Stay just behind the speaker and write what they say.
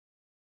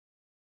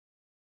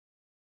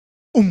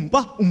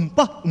Oompa,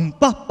 oompa,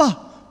 oompa,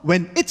 pa.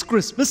 When it's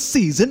Christmas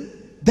season,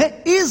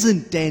 there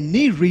isn't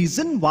any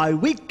reason why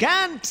we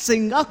can't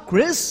sing a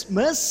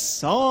Christmas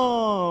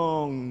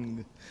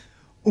song.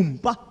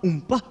 Oompa,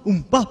 oompa,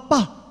 oompa,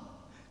 pa.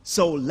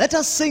 So let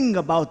us sing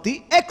about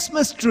the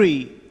Xmas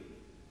tree.